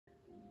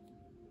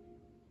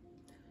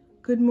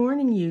Good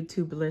morning,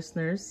 YouTube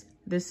listeners.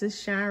 This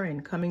is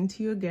Sharon coming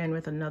to you again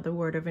with another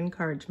word of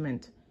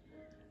encouragement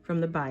from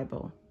the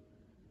Bible.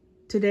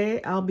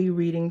 Today I'll be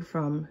reading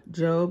from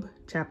Job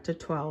chapter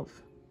 12,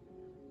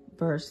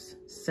 verse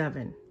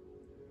 7.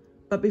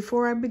 But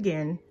before I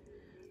begin,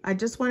 I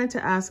just wanted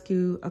to ask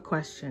you a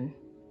question.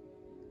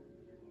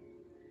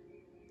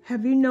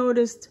 Have you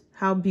noticed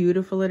how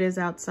beautiful it is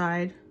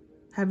outside?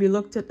 Have you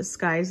looked at the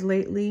skies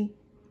lately?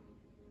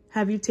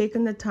 Have you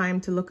taken the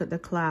time to look at the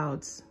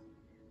clouds?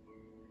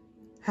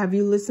 Have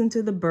you listened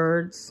to the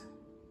birds?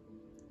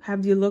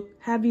 Have you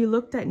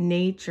looked at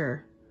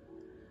nature?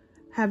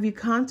 Have you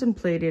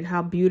contemplated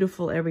how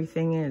beautiful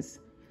everything is?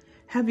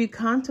 Have you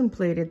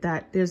contemplated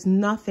that there's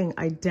nothing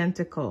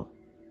identical?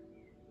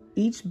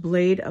 Each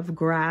blade of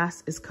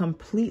grass is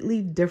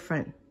completely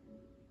different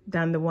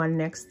than the one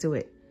next to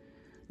it,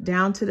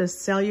 down to the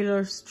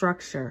cellular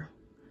structure.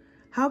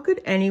 How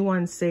could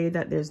anyone say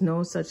that there's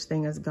no such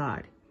thing as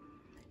God?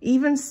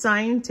 Even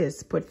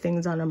scientists put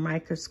things under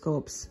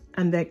microscopes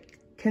and they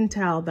can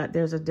tell that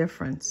there's a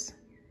difference.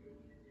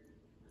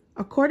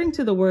 According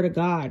to the Word of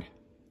God,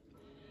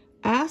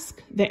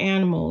 ask the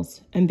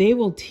animals and they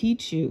will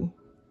teach you.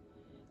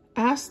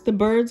 Ask the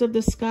birds of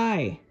the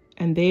sky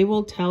and they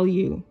will tell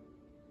you.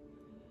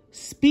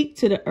 Speak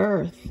to the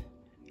earth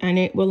and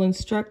it will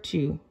instruct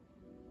you.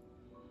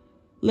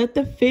 Let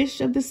the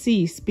fish of the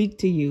sea speak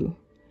to you.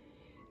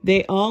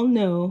 They all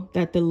know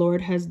that the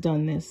Lord has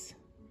done this.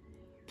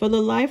 For the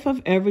life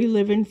of every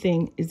living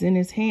thing is in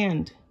his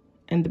hand,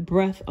 and the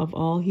breath of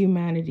all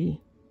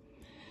humanity.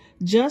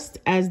 Just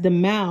as the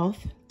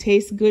mouth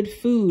tastes good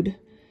food,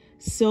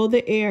 so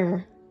the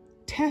ear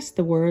tests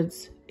the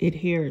words it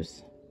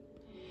hears.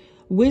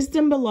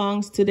 Wisdom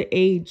belongs to the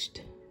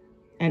aged,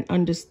 and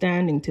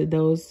understanding to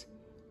those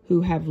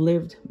who have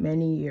lived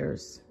many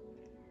years.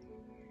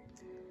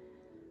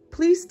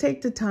 Please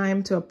take the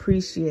time to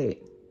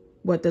appreciate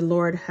what the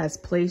Lord has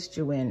placed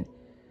you in,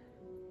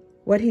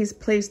 what he's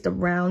placed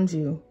around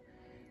you.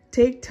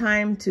 Take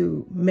time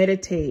to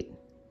meditate,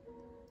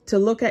 to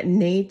look at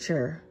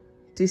nature,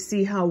 to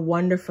see how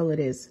wonderful it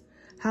is,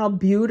 how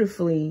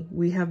beautifully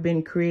we have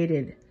been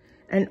created,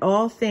 and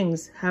all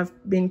things have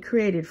been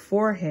created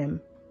for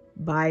him,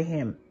 by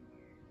him.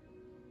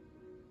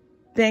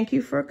 Thank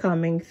you for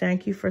coming.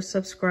 Thank you for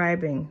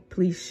subscribing.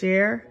 Please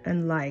share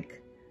and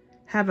like.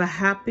 Have a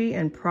happy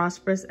and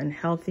prosperous and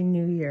healthy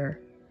new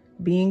year.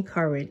 Be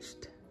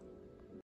encouraged.